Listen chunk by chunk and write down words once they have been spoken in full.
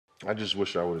I just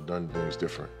wish I would have done things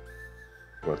different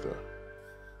with her.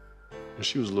 And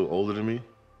she was a little older than me,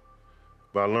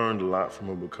 but I learned a lot from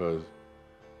her because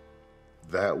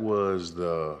that was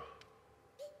the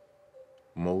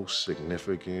most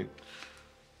significant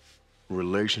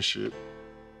relationship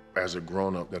as a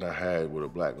grown-up that I had with a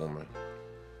black woman.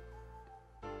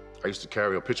 I used to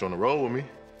carry a picture on the road with me.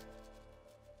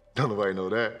 Don't nobody know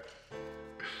that,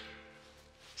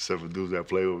 except for dudes that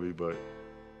play with me, but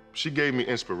she gave me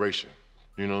inspiration.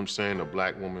 You know what I'm saying? A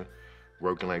black woman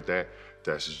working like that,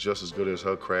 that's just as good as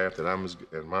her craft, that I'm as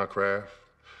good at my craft.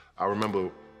 I remember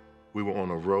we were on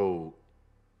a road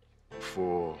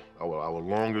for our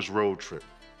longest road trip,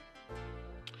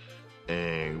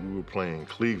 and we were playing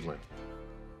Cleveland,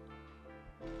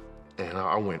 and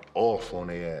I went off on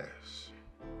their ass.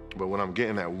 But when I'm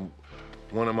getting at,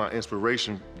 one of my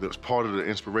inspiration, that's part of the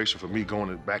inspiration for me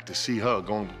going back to see her,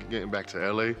 getting back to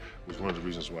LA, was one of the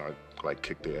reasons why I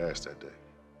kicked their ass that day.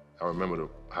 I remember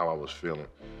how I was feeling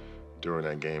during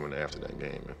that game and after that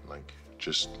game, and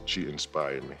she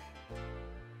inspired me.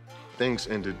 Things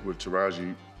ended with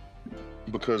Taraji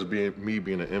because of me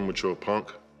being an immature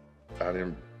punk. I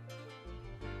didn't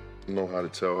know how to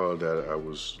tell her that I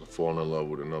was falling in love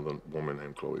with another woman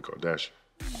named Khloe Kardashian.